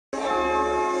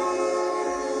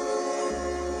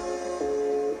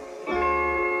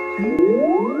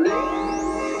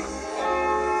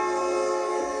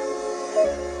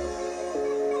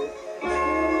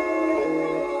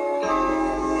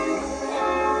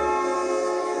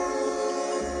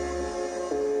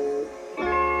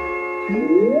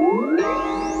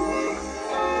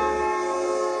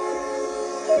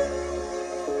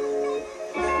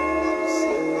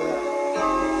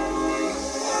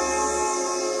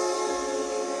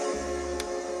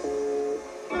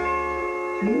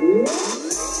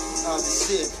I be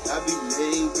sitting, I be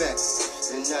laid back,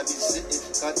 and I be sitting,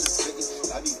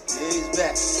 contemplating, I be laid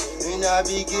back, and I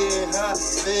be getting high,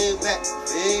 laid back,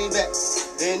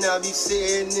 and I be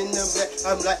sitting in the back,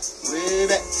 I'm like, way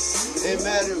back, ain't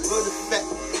matter what the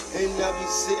fact, and I be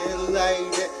sitting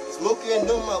like that, smoking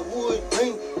on my wood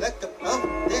green, like I'm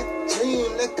out that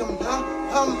dream, like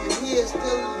I'm here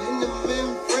still in the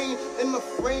membrane, in my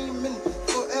frame, and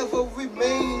forever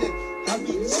remaining. I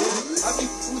be chillin', I be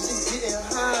cruising,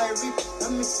 getting high, I be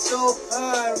so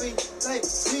high, like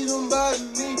we don't bother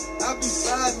me. I be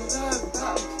vibing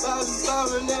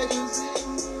at you see.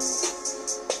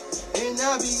 And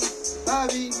I be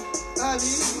vibing at you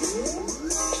see.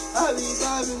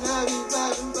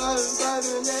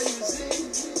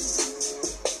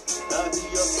 I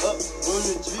be up on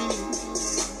the tree.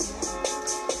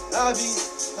 I be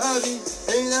vibing,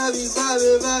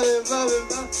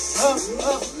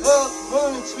 up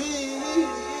on the tree.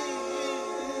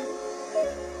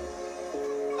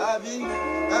 I be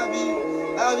vibing,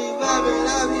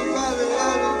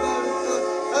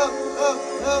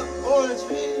 up on the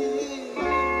tree.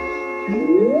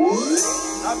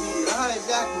 I be high as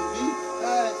I can be,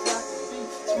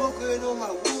 smoking on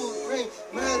my wood grain,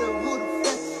 matter what the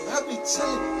fact. I be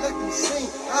chillin' like insane.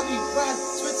 I be riding,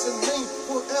 switching lane,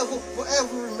 forever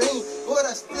remain. But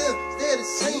I still stay the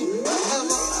same.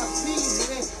 Whatever I be,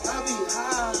 man, I be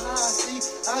high, see.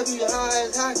 I be high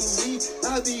as I can be. I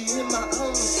be in my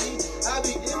own seat. I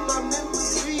be in my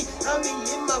memory. I be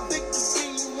in my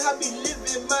victory. I be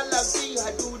living my life.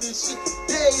 I do this shit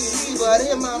daily, but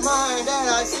in my mind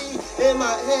that I see, in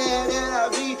my head that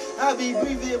I be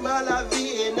breathing my life,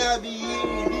 and I be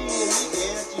eating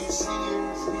that you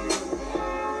see.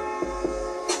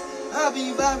 I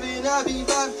be vibing, I be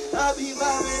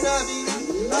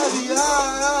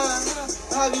high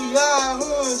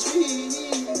on the tree.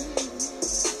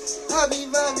 I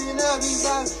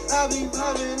be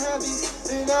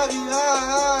vibing, and I be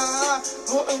high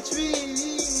on the tree.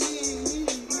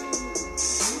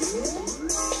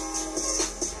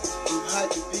 I'm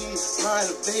hot to be, mind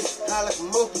a baby, high like a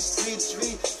monkey, street to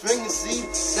street, string the seed,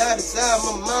 side to side,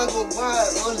 my mind go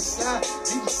wild on the side.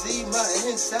 You can see my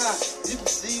inside, you can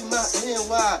see my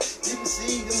NY, you can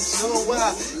see them so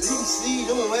wild, you can see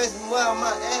them asking why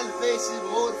my elevation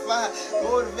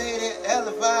motivated,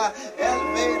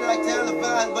 elevated like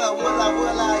televised, but will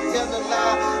I tell the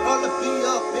lie? All to be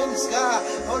up in the sky,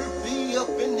 all to be up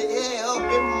in the air, up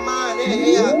in my mind,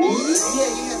 yeah, I be,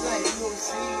 yeah, like you don't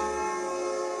see,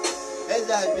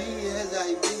 as I be.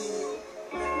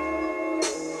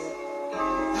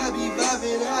 I be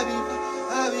vibing,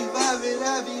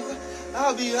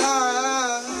 I be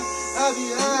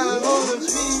high on the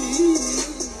tree.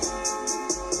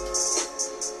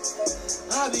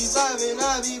 I be vibing,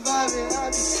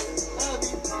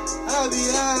 I be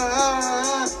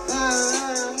high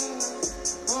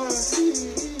on the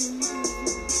tree.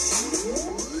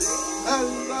 I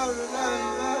be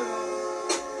vibing.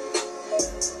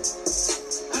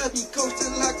 I be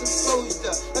coasting like a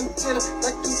poster. I'm chillin'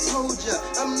 like I told ya.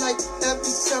 I'm like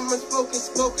every time I'm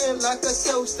smoking like a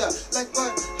toaster. Like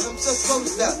what I'm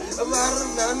supposed to. I ride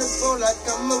around the floor like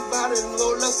I'm about a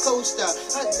roller coaster.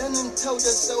 I done told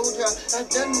ya soldier. I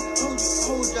done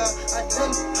told ya. I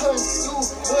done heard you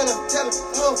when I'm telling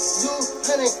you.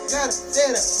 Honey, gotta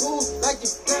stand up. Ooh, like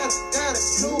you gotta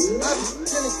do. I be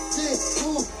chillin',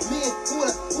 ooh, me and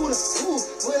ooh.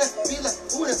 When I be like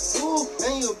ooh,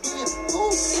 and you'll be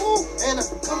ooh, and I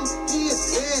come here,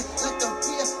 yeah, like I'm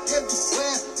here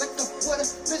everywhere, like I'm what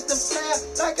Mr. Flair,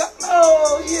 like a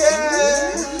oh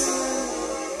yeah.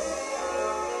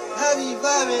 I be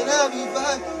vibing, I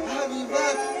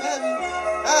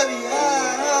be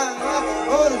high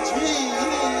on the tree.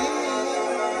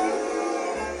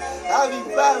 I be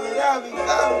vibing,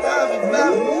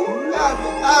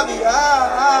 I be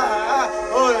high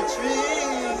on the tree.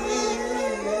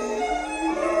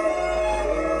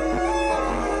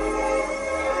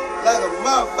 Like a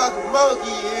motherfucking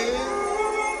monkey, yeah.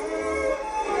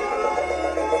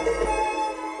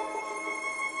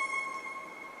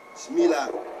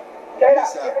 Smila. Check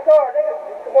out, get the car, nigga.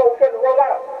 Come on, we couldn't roll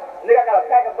out. Nigga, I got a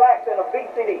pack of blacks and a beat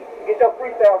CD. Get your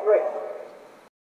freestyle ready.